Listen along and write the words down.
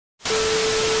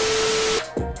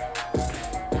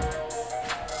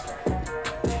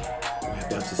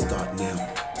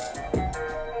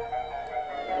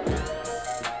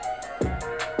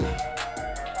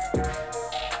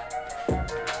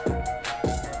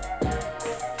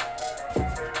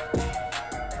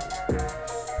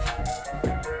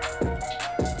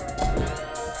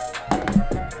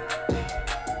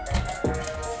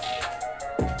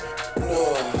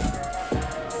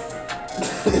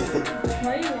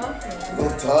talking.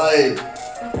 I'm tired.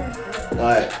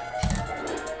 Alright.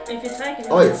 If you're tired,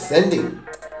 oh, it's sending.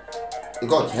 It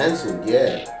got cancelled,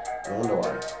 yeah. I wonder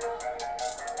why.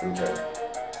 Okay.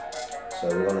 So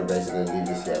we're gonna basically leave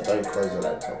this here. Don't close your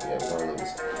laptop yet. We're gonna leave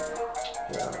this here.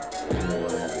 And we're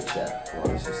gonna have a chat while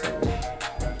this is sending.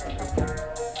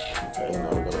 Okay,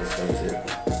 now we're gonna send it.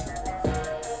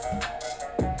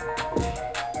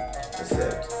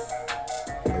 Accept.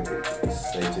 Okay,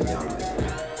 save it down there.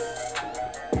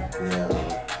 Now,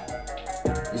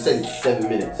 you said it's 7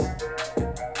 minutes.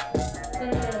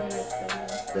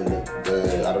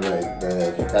 I don't know,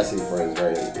 the capacity for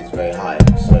it is very high,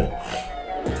 so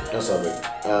that's all good.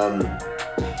 I'm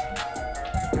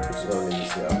just gonna leave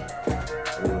this here.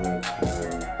 I'm gonna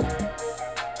turn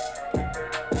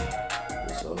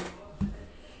this off.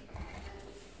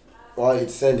 While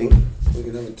it's sending, we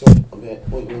can have a talk about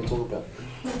what you want to talk about.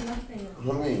 Nothing.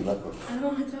 What do you mean, nothing? I don't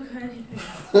want to talk about anything.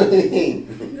 What do you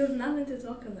mean? There's nothing to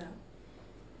talk about.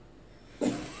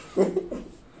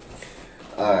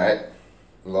 Alright.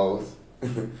 Lows.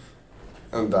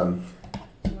 I'm done.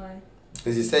 Why?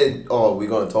 Because you said, oh, we're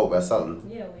going to talk about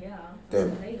something. Yeah, we are.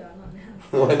 Then. Later, not now.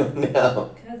 Why not now?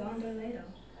 Because I'm doing later.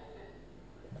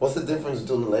 What's the difference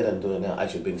doing it later and doing it now?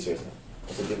 Actually, being serious now.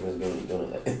 What's the difference between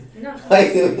doing it later? You're not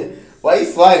Why are you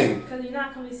sliding? Because you're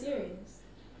not going to be serious.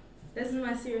 This is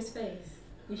my serious face.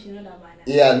 You should know that by now.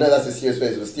 Yeah, I know that's a serious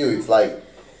face, but still, it's like,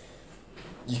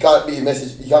 you can't be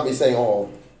saying, oh,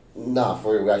 nah,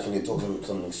 for real, we actually need to talk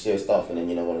some serious stuff, and then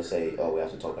you don't want to say, oh, we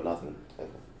have to talk about nothing. Like,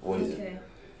 what is Okay. it?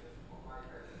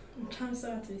 I'm trying so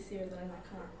hard to be serious, but I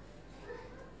can't.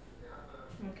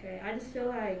 Okay, I just feel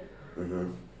like...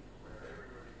 Mm-hmm.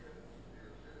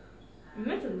 You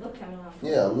meant to look at me like...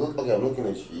 Yeah, I'm looking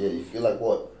at you. Yeah, you feel like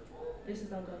what? This is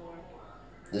not going to work.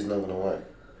 This is not going to work.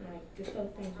 Like, this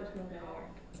whole thing is just not going to work.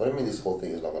 What do you mean this whole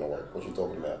thing is not going to work? What you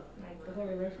talking about? Like, the whole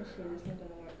relationship is not going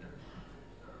to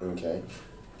work. Okay.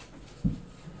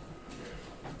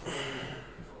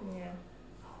 Yeah.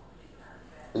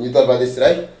 And you thought about this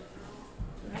today?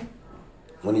 Right?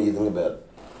 When did you think about it?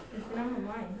 It's been on my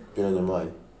mind. Been on your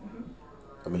mind? Mm-hmm.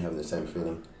 I've been having the same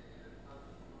feeling.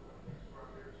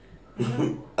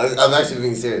 I'm actually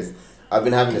being serious. I've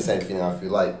been having the same feeling. I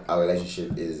feel like our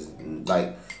relationship is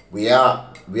like we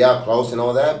are close and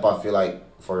all that, but I feel like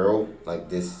for real, like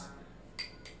this,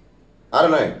 I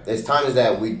don't know. There's times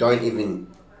that we don't even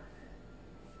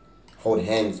hold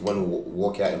hands when we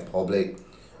walk out in public,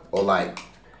 or like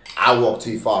I walk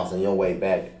too fast and you're way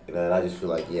back, you know. And I just feel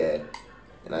like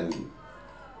and I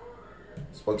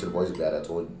spoke to the boys about it. I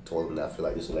told them that I feel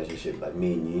like this relationship, like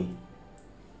me and you,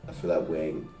 I feel like we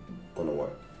ain't gonna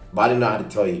work. But I didn't know how to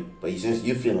tell you. But since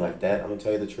you feeling like that, I'm gonna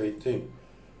tell you the truth too.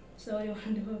 So what do you want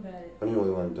to do about it? What do you mean what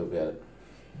you want to do about it?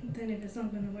 Then if it's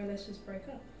not going to work, let's just break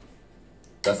up.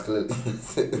 That's clear.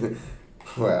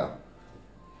 Wow.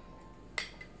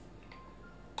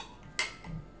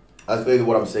 That's basically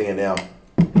what I'm saying now.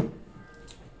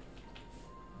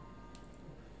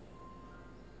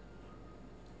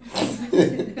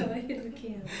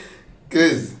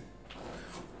 Cause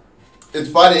it's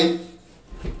funny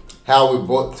how we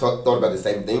both thought about the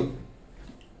same thing.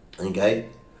 Okay,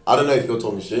 I don't know if you're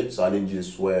talking shit, so I need you to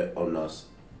swear on us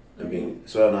and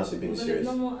swear on us and being serious.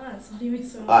 There's no more us. What do you mean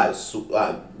swear? Alright,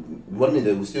 what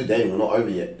minute? We're still dating. We're not over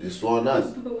yet. Just swear on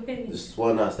us. Just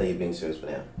swear on us that you're being serious for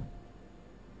now.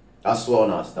 I swear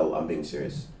on us that I'm being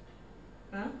serious.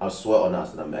 Huh? I swear on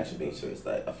us that I'm actually being serious.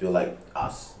 Like I feel like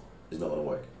us is not gonna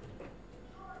work.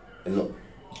 And look,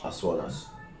 I swear on us,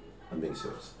 I'm being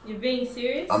serious. You're being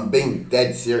serious? I'm being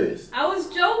dead serious. I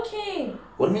was joking.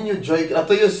 What do you mean you're joking? I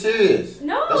thought you were serious.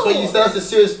 No. That's why you said that's a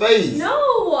serious face. No,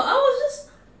 I was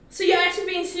just... So you're actually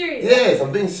being serious? Yes,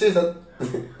 I'm being serious.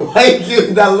 Why are you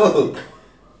giving that look?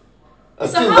 I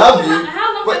so still love you.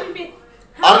 How long have you been...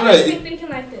 I don't know. Have you been thinking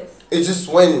like this? It's just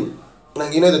when...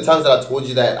 Like, you know the times that I told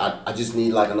you that I just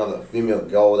need, like, another female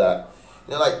girl that...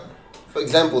 You know, like, for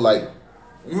example, like,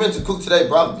 you meant to cook today,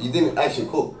 bro. You didn't actually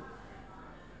cook.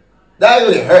 That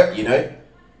really hurt, you know?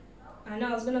 I know.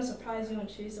 I was going to surprise you on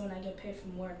Tuesday when I get paid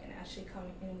from work and actually come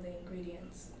in with the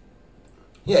ingredients.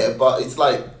 Yeah, but it's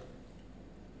like...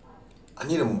 I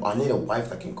need a wife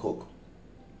that can cook.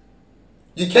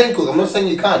 You can cook. I'm not saying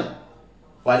you can't.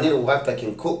 But I need a wife that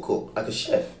can cook, like a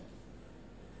chef.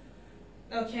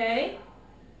 Okay.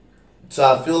 So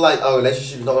I feel like our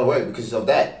relationship is not going to work because of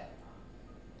that.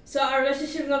 So our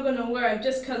relationship is not going to work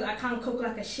just because I can't cook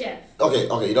like a chef.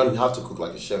 Okay, you don't have to cook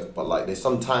like a chef, but like there's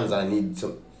some times that I need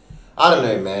to... I don't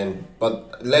know, man,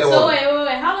 but later on... So wait.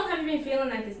 How long have you been feeling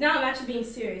like this? Now I'm actually being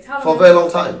serious. How long for a very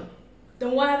long time.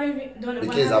 Then what have you been doing?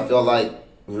 Because I feel like,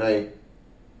 you know,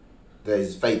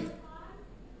 there's faith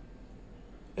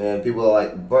And people are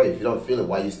like, bro, if you don't feel it,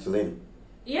 why are you still in?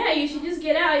 Yeah, you should just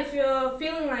get out if you're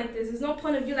feeling like this. There's no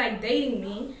point of you like dating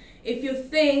me if you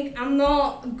think I'm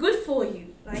not good for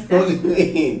you. Like that. What do you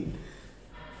mean?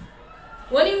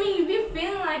 What do you mean? You've been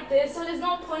feeling like this, so there's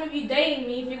no point of you dating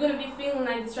me if you're gonna be feeling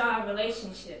like this throughout our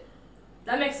relationship.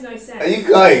 That makes no sense. Are you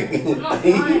crying? I'm not Are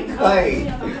you crying. crying?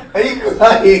 No, I'm not Are you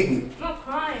crying? I'm not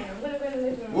crying. I'm gonna go in the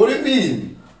living room. What do you mean?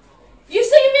 You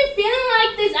say you've been feeling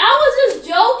like this. I was just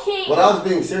joking. Well, I was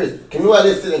being serious. Can we at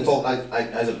least sit and talk like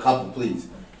as a couple, please?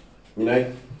 You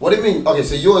know? What do you mean? Okay,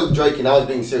 so you were joking. I was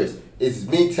being serious. It's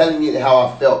me telling you how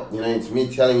I felt. You know, it's me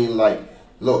telling you like,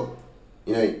 look,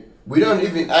 you know, we don't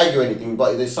even argue or anything,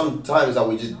 but there's some times that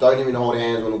we just don't even hold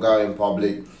hands when we go in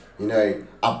public. You know,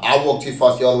 I walk too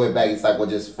fast the other way back. It's like we're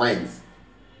just friends.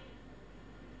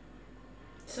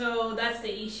 So that's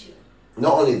the issue.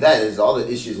 Not only that, there's other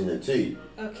issues in it too.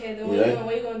 Okay, then what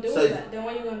are you gonna do about it? Then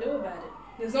what are you gonna do about it?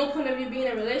 There's no point of you being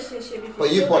in a relationship if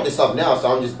But you brought this up now,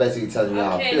 so I'm just basically telling you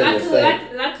how I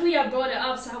feel. Luckily I brought it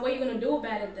up, so what are you gonna do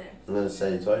about it then? I'm gonna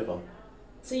say it's over.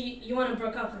 So you wanna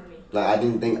break up with me? Like, I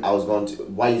didn't think I was going to.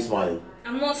 Why are you smiling?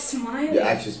 I'm not smiling. You're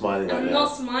actually smiling right now. I'm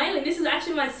not smiling. This is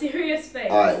actually my serious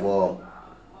face. Alright, well,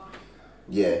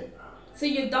 yeah. So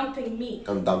you're dumping me?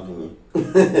 I'm dumping you.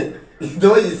 The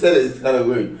way you said it is kind of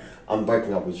weird. I'm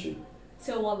breaking up with you.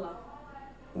 So wallah.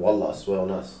 Wallah, swear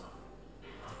on us.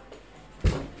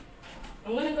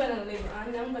 I'm gonna go in the living room.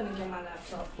 I'm gonna get my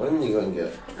laptop. What do you mean you're going to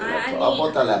get a laptop? I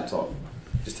bought that laptop.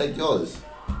 Just take yours.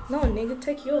 No, nigga,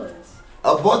 take yours.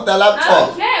 I bought that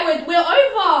laptop. Okay, we're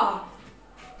over.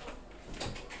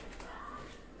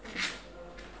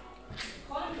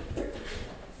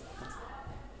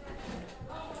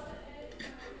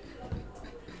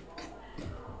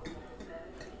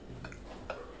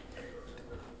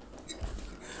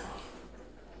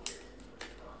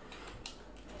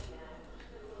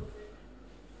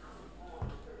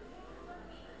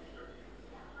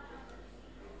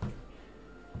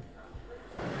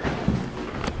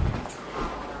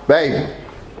 Babe.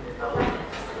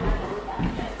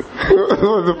 It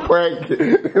was a prank.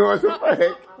 It was a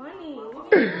prank. Funny.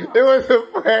 It was a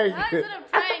prank. That isn't a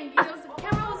prank because the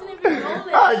camera wasn't even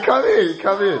rolling. Alright, come here.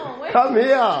 Come here. Come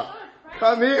here.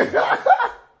 Come here.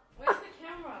 Where's the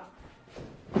camera?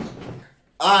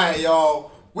 Alright,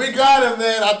 y'all. We got him,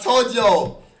 man. I told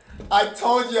y'all. I'm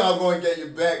going to get you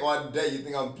back one day. You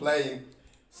think I'm playing?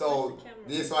 So,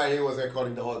 this right here was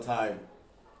recording the whole time.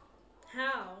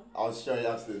 How? I'll show you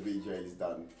after the video is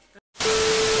done.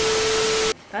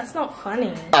 That's not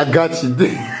funny. I got you.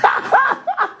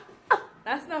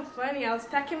 That's not funny. I was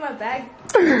packing my bag.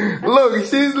 Look,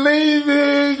 she's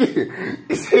leaving.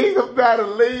 She's about to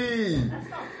leave. That's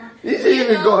not funny. You should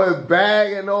even go her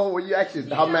bag and all. Were you actually?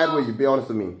 How mad were you? Be honest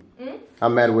with me. How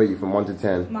mad were you from 1 to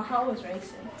 10? My heart was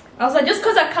racing. I was like, just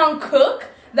because I can't cook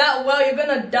that well, you're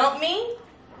gonna dump me?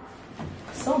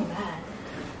 So mad.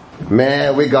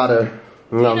 Man, we got her.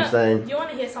 You know what I'm saying? You want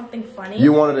to hear something funny?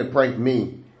 You wanted to prank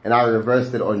me, and I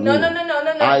reversed it on you. No.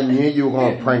 I knew you were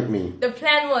gonna prank me. The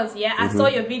plan was, I saw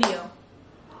your video.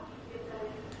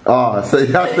 Oh, so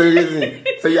that's the reason.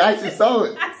 So you actually saw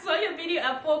it. I saw your video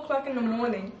at 4 o'clock in the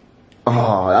morning.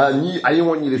 Oh, I didn't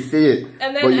want you to see it.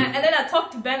 And then I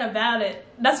talked to Ben about it.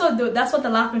 That's what the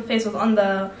laughing face was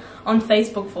on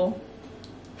Facebook for.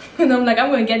 And I'm like,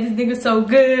 I'm gonna get this nigga so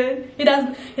good. He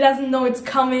doesn't know it's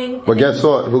coming. But guess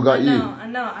what? Who got you? I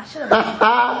know. I should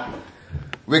have.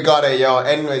 We got it, y'all.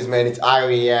 Anyways, man, it's I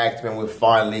React, man. We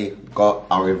finally got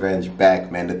our revenge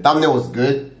back, man. The thumbnail was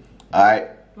good. Alright.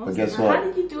 But guess what? How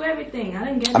did you do everything? I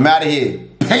didn't get it. I'm out of here.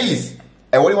 Peace.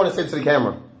 Hey, what do you want to say to the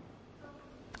camera?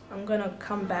 I'm gonna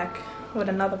come back with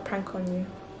another prank on you.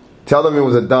 Tell them it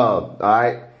was a dub,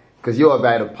 alright? Because you were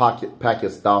about to pack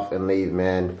your stuff and leave,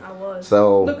 man. I was.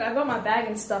 So look, I got my bag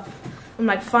and stuff. I'm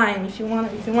like, fine, if you wanna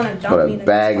dump me, then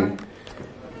bag. it's fine.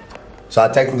 So I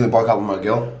technically broke up with my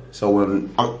girl. So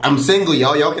when I'm single,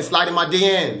 y'all can slide in my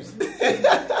DMs.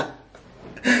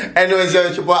 Anyways, yo,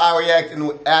 it's your boy I React, and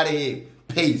we're out of here.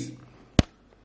 Peace.